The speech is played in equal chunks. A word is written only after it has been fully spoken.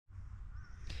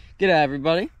G'day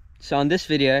everybody. So in this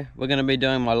video we're going to be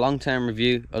doing my long-term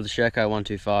review of the Sherco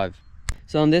 125.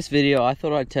 So in this video I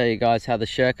thought I'd tell you guys how the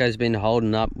Sherco's been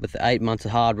holding up with the 8 months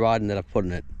of hard riding that I've put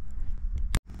in it.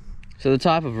 So the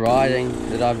type of riding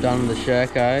that I've done on the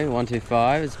Sherco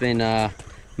 125, it's been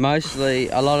mostly,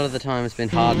 a lot of the time it's been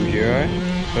hard enduro,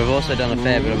 but I've also done a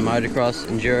fair bit of motocross,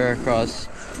 enduro cross,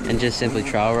 and just simply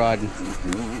trail riding.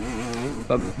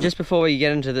 But just before we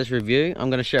get into this review, I'm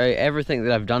going to show you everything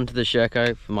that I've done to the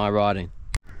Sherco for my riding.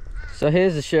 So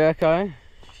here's the Sherco.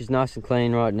 She's nice and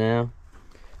clean right now.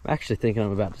 I'm actually thinking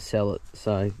I'm about to sell it.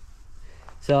 So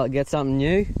sell it, get something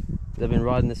new. I've been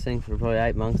riding this thing for probably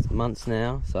 8 months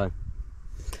now. So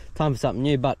time for something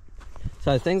new. But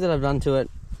so things that I've done to it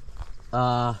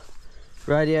are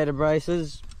radiator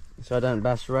braces, so I don't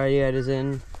bust radiators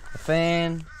in. A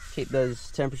fan, keep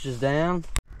those temperatures down.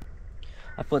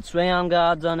 I put swing arm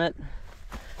guards on it,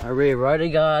 a rear rotor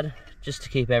guard, just to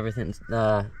keep everything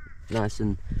nice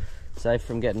and safe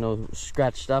from getting all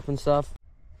scratched up and stuff.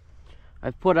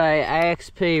 I've put a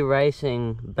AXP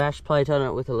Racing bash plate on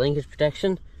it with a linkage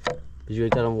protection, because you're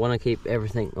going to want to keep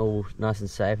everything all nice and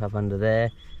safe up under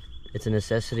there. It's a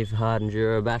necessity for hard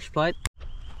enduro bash plate.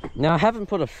 Now I haven't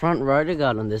put a front rotor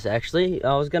guard on this actually.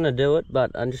 I was going to do it, but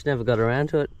I just never got around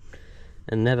to it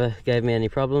and never gave me any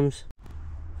problems.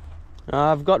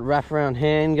 I've got wraparound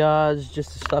hand guards,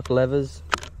 just the stock levers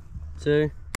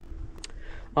too.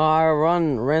 I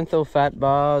run Renthal fat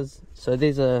bars, so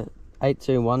these are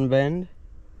 821 bend.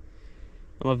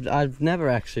 I've never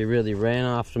actually really ran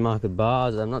aftermarket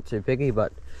bars. I'm not too picky,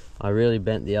 but I really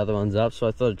bent the other ones up, so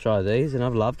I thought I'd try these and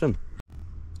I've loved them.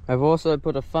 I've also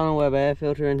put a funnel web air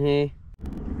filter in here.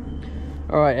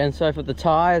 Alright, and so for the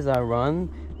tyres I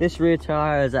run, this rear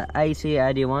tyre is a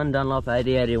 8081, Dunlop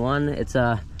 8081. It's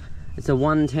a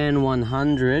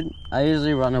 110-100. I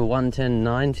usually run a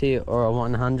 110-90 or a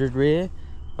 100 rear,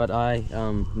 but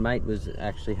mate was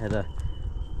actually had a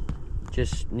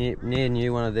just near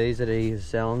new one of these that he was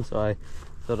selling, so I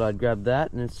thought I'd grab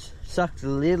that, and it's sucked a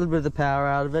little bit of the power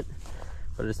out of it,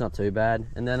 but it's not too bad.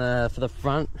 And then for the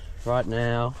front, right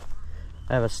now,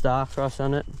 I have a Starcross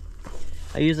on it.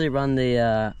 I usually run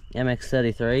the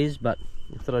MX-33s, but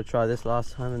I thought I'd try this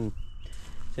last time, and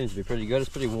it seems to be pretty good. It's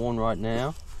pretty worn right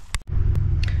now.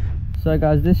 So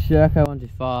guys, this Sherco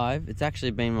 125, it's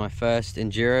actually been my first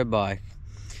enduro bike.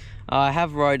 I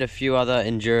have rode a few other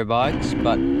enduro bikes,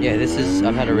 but yeah,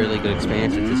 I've had a really good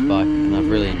experience with this bike and I've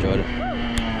really enjoyed it.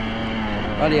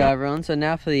 Rightio everyone, so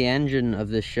now for the engine of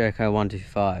this Sherco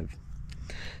 125.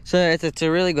 So it's a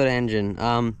really good engine.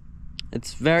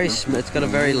 It's got a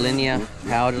very linear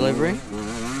power delivery,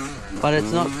 but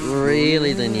it's not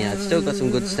really linear. It's still got some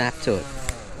good snap to it.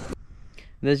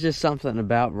 There's just something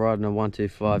about riding a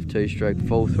 125 two-stroke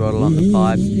full throttle on the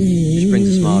pipe, just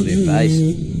brings a smile to your face.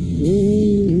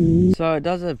 So it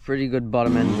does have pretty good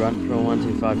bottom end grunt for a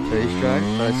 125 two-stroke,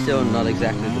 but it's still not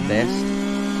exactly the best.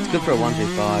 It's good for a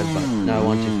 125, but no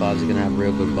 125s are going to have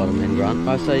real good bottom end grunt.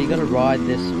 So you got to ride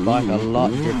this bike a lot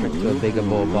different to a bigger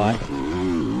bore bike.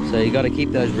 So you got to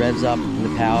keep those revs up in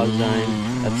the power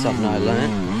zone. That's something I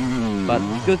learned. But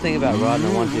the good thing about riding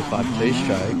a 125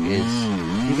 two-stroke is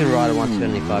you can ride a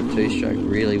 125 two-stroke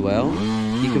really well.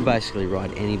 You can basically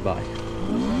ride any bike.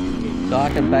 So I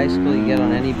can basically get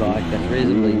on any bike that's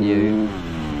reasonably new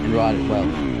and ride it well.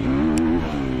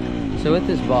 So with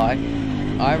this bike,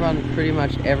 I run pretty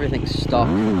much everything stock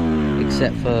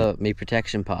except for me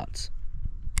protection parts.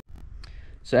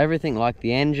 So everything like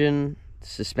the engine, the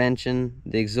suspension,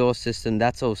 the exhaust system,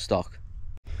 that's all stock.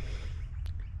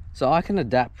 So I can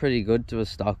adapt pretty good to a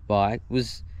stock bike.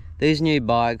 These new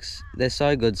bikes, they're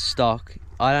so good stock,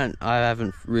 I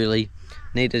haven't really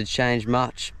needed to change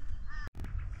much.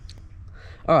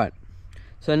 Alright,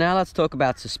 so now let's talk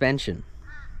about suspension.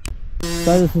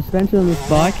 So the suspension on this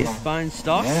bike is bone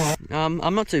stock.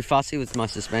 I'm not too fussy with my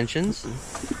suspensions.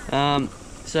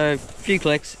 So a few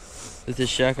clicks with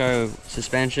this Sherco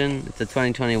suspension. It's a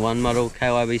 2021 model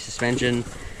KYB suspension.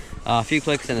 A few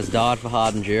clicks and it's dialed for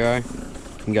hard enduro.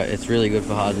 It's really good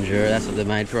for hard enduro, that's what they're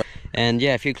made for. And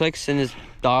yeah, a few clicks and it's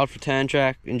dialed for turn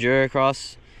track, enduro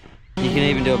cross. You can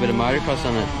even do a bit of motocross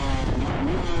on it.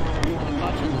 The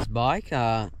clutch on this bike,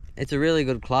 it's a really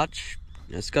good clutch.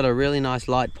 It's got a really nice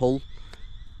light pull.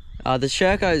 The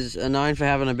Shercos are known for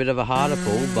having a bit of a harder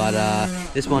pull, but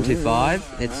this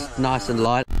 125, it's nice and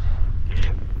light.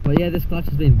 But yeah, this clutch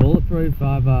has been bulletproof.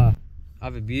 I've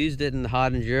abused it in the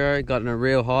hard enduro, gotten it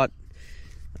real hot.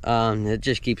 It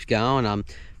just keeps going.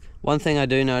 One thing I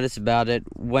do notice about it,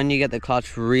 when you get the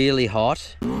clutch really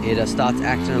hot, it starts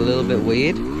acting a little bit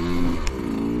weird,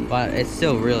 but it's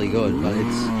still really good. But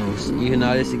it's bikes, you can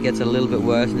notice it gets a little bit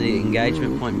worse and the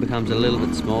engagement point becomes a little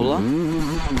bit smaller.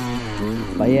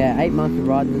 But yeah, 8 months of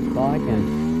riding this bike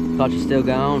and clutch is still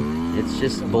going. It's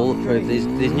just bulletproof. These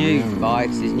new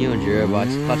bikes, these new enduro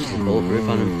bikes, clutch is bulletproof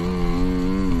on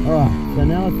them. Alright, so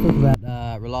now let's talk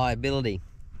about reliability.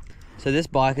 So this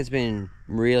bike has been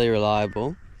really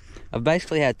reliable. I've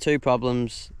basically had 2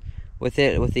 problems with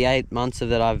it with the 8 months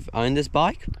that I've owned this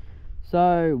bike.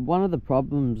 So one of the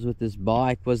problems with this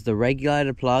bike was the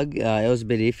regulator plug. It was a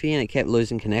bit iffy and it kept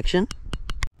losing connection.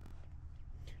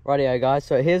 Rightio guys,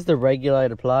 so here's the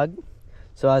regulator plug.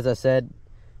 So as I said,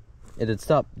 it'd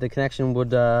stop, the connection would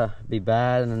be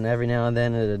bad, and then every now and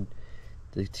then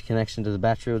the connection to the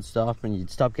battery would stop and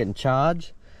you'd stop getting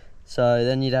charged. So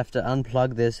then you'd have to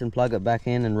unplug this and plug it back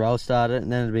in and roll start it,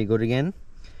 and then it'd be good again.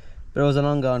 But it was an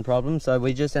ongoing problem, so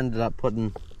we just ended up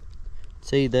putting,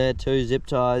 see there, 2 zip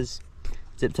ties,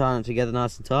 zip tying it together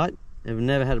nice and tight, and we've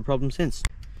never had a problem since.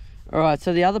 Alright,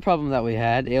 so the other problem that we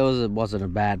had, it wasn't a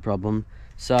bad problem.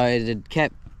 So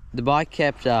the bike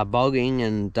kept bogging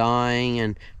and dying,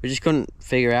 and we just couldn't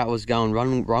figure out what was going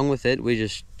wrong with it. We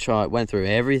just went through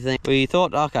everything. We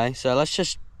thought, okay, so let's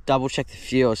just double check the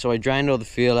fuel. So we drained all the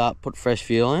fuel out, put fresh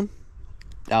fuel in.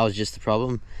 That was just the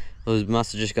problem. We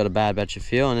must have just got a bad batch of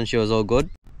fuel, and then she was all good.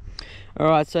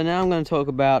 Alright, so now I'm going to talk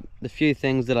about the few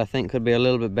things that I think could be a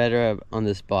little bit better on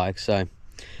this bike. So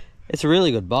it's a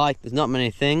really good bike. There's not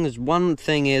many things. One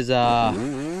thing is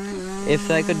if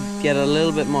they could get a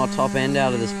little bit more top end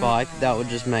out of this bike, that would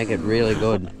just make it really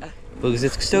good. Because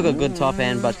it's still got good top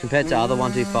end, but compared to other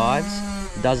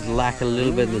 125s, it does lack a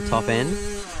little bit of the top end.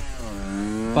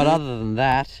 But other than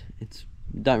that,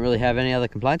 don't really have any other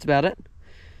complaints about it.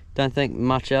 Don't think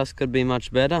much else could be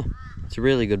much better. It's a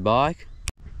really good bike.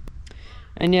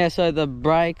 And yeah, so the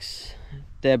brakes,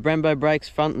 they're Brembo brakes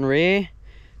front and rear.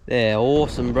 They're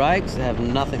awesome brakes. They have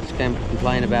nothing to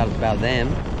complain about them.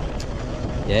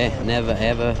 Yeah, never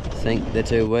ever think they're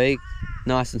too weak.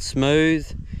 Nice and smooth.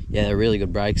 Yeah, they're really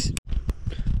good brakes.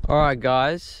 Alright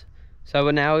guys, so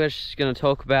we're just going to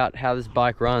talk about how this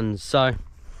bike runs. So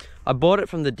I bought it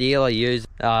from the dealer used.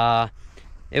 It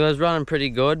was running pretty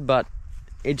good, but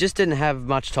it just didn't have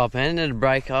much top end, and it'd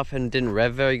break off and didn't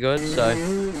rev very good. So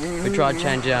we tried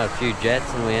changing out a few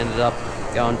jets, and we ended up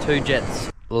going 2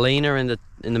 jets leaner in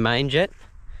the main jet.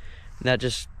 And that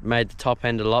just made the top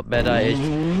end a lot better. I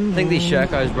think these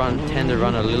Shercos tend to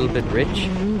run a little bit rich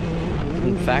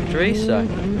in factory, so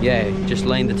yeah, just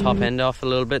leaned the top end off a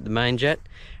little bit, the main jet,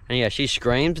 and yeah, she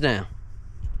screams now.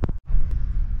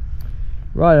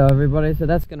 Righto everybody, so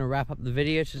that's going to wrap up the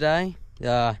video today.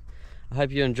 I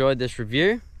hope you enjoyed this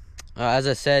review. As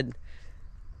I said,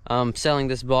 I'm selling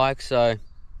this bike, so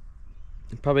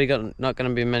probably not going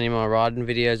to be many more riding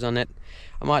videos on it.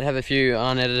 I might have a few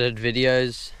unedited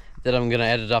videos that I'm going to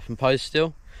edit up and post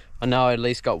still. I know I at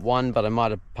least got one, but I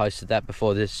might have posted that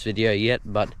before this video yet.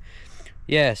 But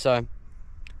yeah, so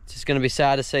it's just going to be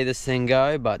sad to see this thing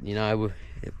go, but you know,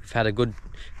 we've had a good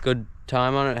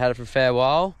time on it, had it for a fair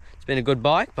while. It's been a good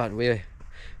bike, but we're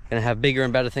going to have bigger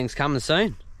and better things coming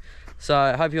soon. So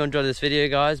I hope you enjoyed this video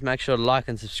guys. Make sure to like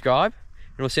and subscribe,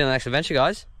 and we'll see you on the next adventure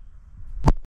guys.